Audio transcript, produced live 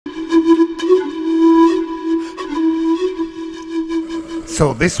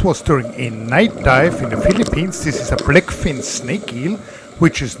So this was during a night dive in the Philippines. This is a blackfin snake eel,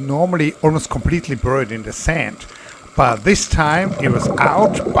 which is normally almost completely buried in the sand. But this time it was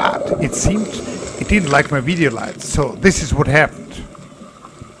out, but it seemed it didn't like my video light. So this is what happened.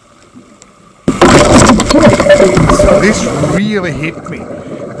 So this really hit me.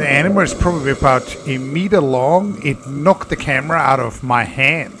 The animal is probably about a meter long. It knocked the camera out of my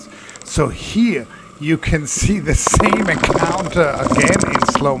hands. So here you can see the same encounter again in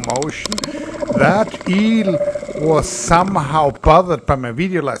slow motion. That eel was somehow bothered by my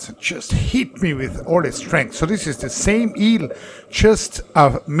video lights and just hit me with all its strength. So this is the same eel just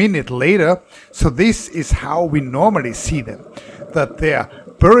a minute later. So this is how we normally see them. That they're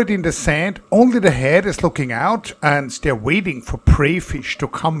buried in the sand, only the head is looking out and they're waiting for prey fish to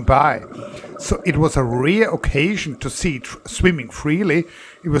come by. So it was a rare occasion to see it swimming freely.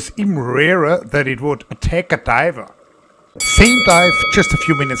 It was even rarer that it would attack a diver. Same dive just a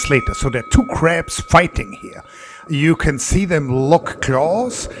few minutes later. So there are two crabs fighting here. You can see them lock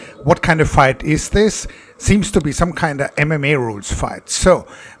claws. What kind of fight is this? Seems to be some kind of MMA rules fight. So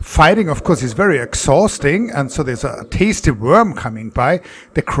fighting, of course, is very exhausting, and so there's a tasty worm coming by.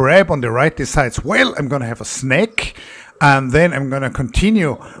 The crab on the right decides, well, I'm going to have a snack, and then I'm going to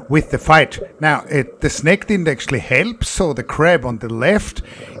continue with the fight. Now, the snake didn't actually help, so the crab on the left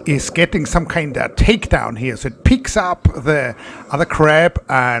is getting some kind of takedown here. So it picks up the other crab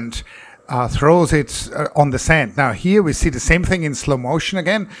and throws it on the sand. Now, here we see the same thing in slow motion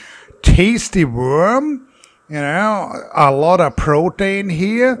again. Tasty worm. You know, a lot of protein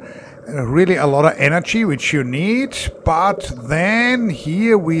here, really a lot of energy, which you need. But then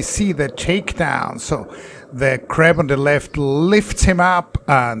here we see the takedown. So the crab on the left lifts him up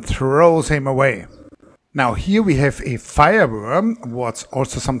and throws him away. Now here we have a fireworm, what's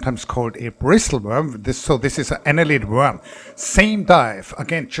also sometimes called a bristleworm. So this is an annelid worm. Same dive,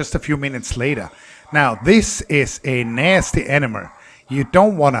 again, just a few minutes later. Now this is a nasty animal. You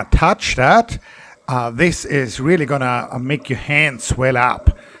don't want to touch that. This is really gonna make your hands swell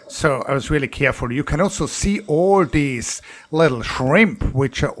up. So I was really careful. You can also see all these little shrimp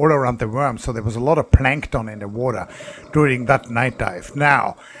which are all around the worm. So there was a lot of plankton in the water during that night dive.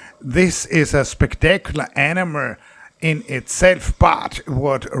 Now, this is a spectacular animal in itself, but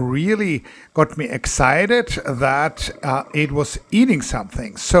what really got me excited that it was eating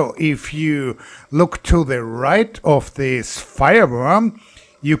something. So if you look to the right of this fireworm,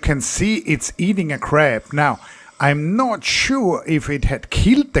 you can see it's eating a crab. Now, I'm not sure if it had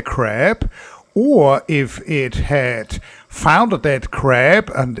killed the crab or if it had found a dead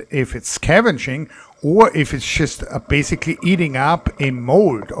crab and if it's scavenging, or if it's just basically eating up a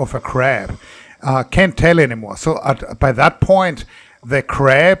mold of a crab. Can't tell anymore. So by that point, the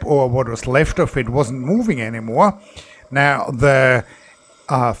crab or what was left of it wasn't moving anymore. Now, the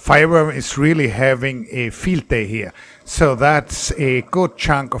fireworm is really having a field day here. So that's a good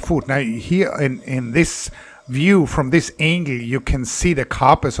chunk of food. Now here in this view, from this angle, you can see the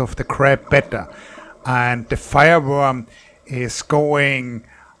carcass of the crab better. And the fireworm is going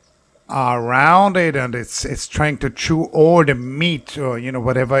around it and it's trying to chew all the meat or, you know,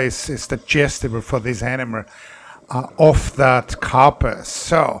 whatever is digestible for this animal off that carcass.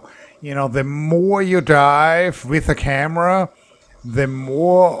 So, you know, the more you dive with a camera, the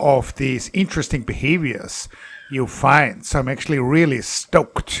more of these interesting behaviors you find. So I'm actually really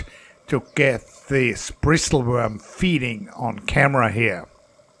stoked to get this bristleworm feeding on camera here.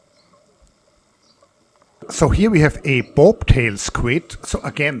 So here we have a bobtail squid. So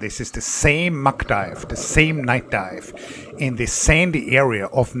again, this is the same muck dive, the same night dive in the sandy area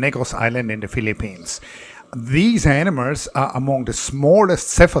of Negros Island in the Philippines. These animals are among the smallest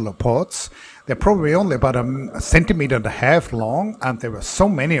cephalopods. They're probably only about a centimeter and a half long, and there were so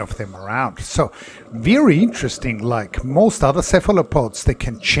many of them around. So very interesting. Like most other cephalopods, they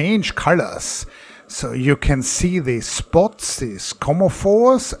can change colors. So you can see these spots, these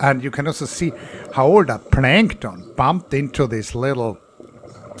chromophores, and you can also see how all that plankton bumped into this little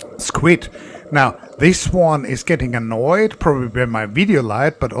squid. Now, this one is getting annoyed, probably by my video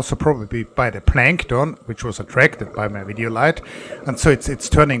light, but also probably by the plankton, which was attracted by my video light. And so it's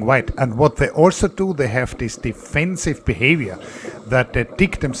turning white. And what they also do, they have this defensive behavior that they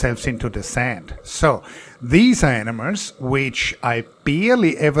dig themselves into the sand. So these animals, which I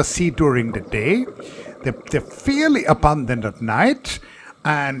barely ever see during the day, they're fairly abundant at night.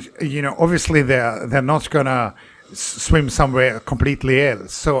 And, you know, obviously they're not gonna swim somewhere completely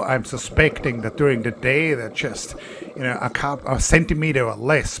else. So I'm suspecting that during the day they're just, you know, a centimeter or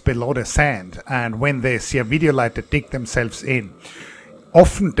less below the sand. And when they see a video light, they dig themselves in.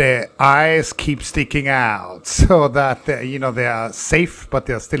 often their eyes keep sticking out so that they are safe, but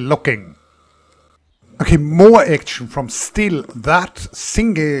they're still looking. Okay, more action from still that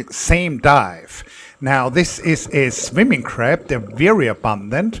single same dive. Now this is a swimming crab. They're very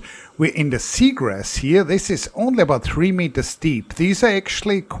abundant. We're in the seagrass here. This is only about 3 meters deep. These are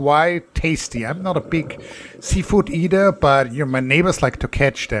actually quite tasty. I'm not a big seafood eater, but my neighbors like to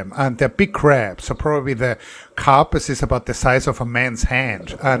catch them. And they're big crabs, so probably the carpus is about the size of a man's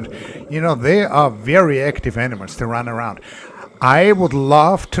hand. And they are very active animals. They run around. I would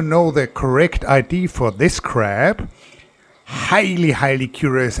love to know the correct ID for this crab. Highly, highly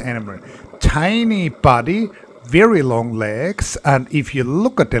curious animal. Tiny body, very long legs, and if you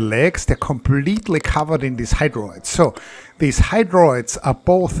look at the legs, they're completely covered in these hydroids. So these hydroids are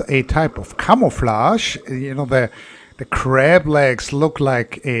both a type of camouflage. The crab legs look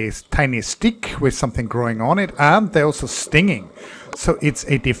like a tiny stick with something growing on it, and they're also stinging. So it's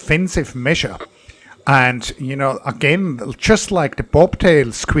a defensive measure. And, again, just like the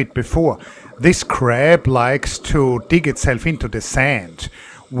bobtail squid before, this crab likes to dig itself into the sand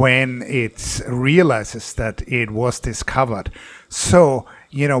when it realizes that it was discovered. So,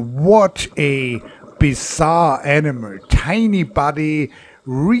 what a bizarre animal. Tiny body,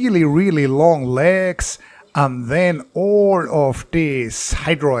 really, really long legs, and then all of these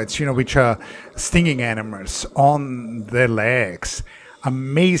hydroids, which are stinging animals on the legs.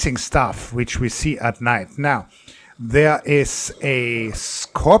 Amazing stuff which we see at night. Now, there is a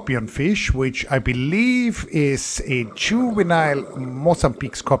scorpionfish, which I believe is a juvenile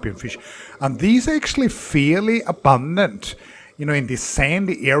Mozambique scorpionfish. And these are actually fairly abundant, in these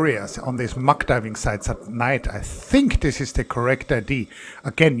sandy areas on these muck diving sites at night. I think this is the correct ID.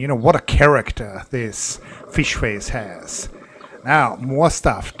 Again, what a character this fish face has. Now, more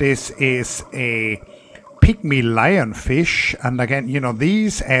stuff. This is a pygmy lionfish, and again,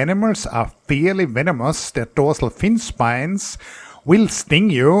 these animals are fairly venomous. Their dorsal fin spines will sting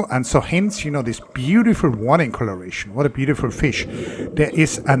you, and so hence, this beautiful warning coloration. What a beautiful fish. There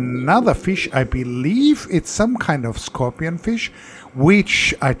is another fish, I believe it's some kind of scorpion fish,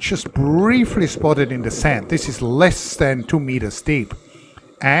 which I just briefly spotted in the sand. This is less than 2 meters deep.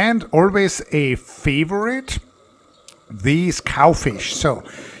 And always a favorite, these cowfish. So,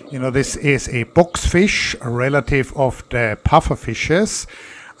 this is a boxfish, a relative of the pufferfishes,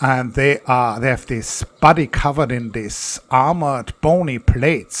 and they have this body covered in this armored bony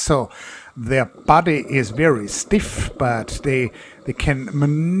plates. So their body is very stiff, but they can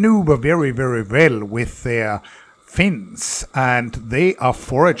maneuver very, very well with their fins, and they are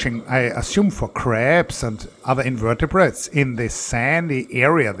foraging, I assume, for crabs and other invertebrates in this sandy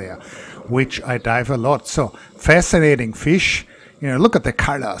area there, which I dive a lot. So fascinating fish. Look at the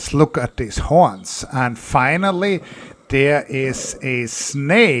colors, look at these horns. And finally, there is a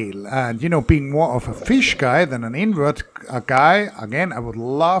snail. And, being more of a fish guy than an invert guy, again, I would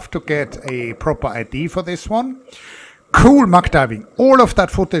love to get a proper ID for this one. Cool muck diving. All of that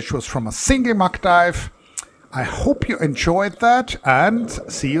footage was from a single muck dive. I hope you enjoyed that, and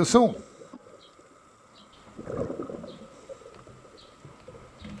see you soon.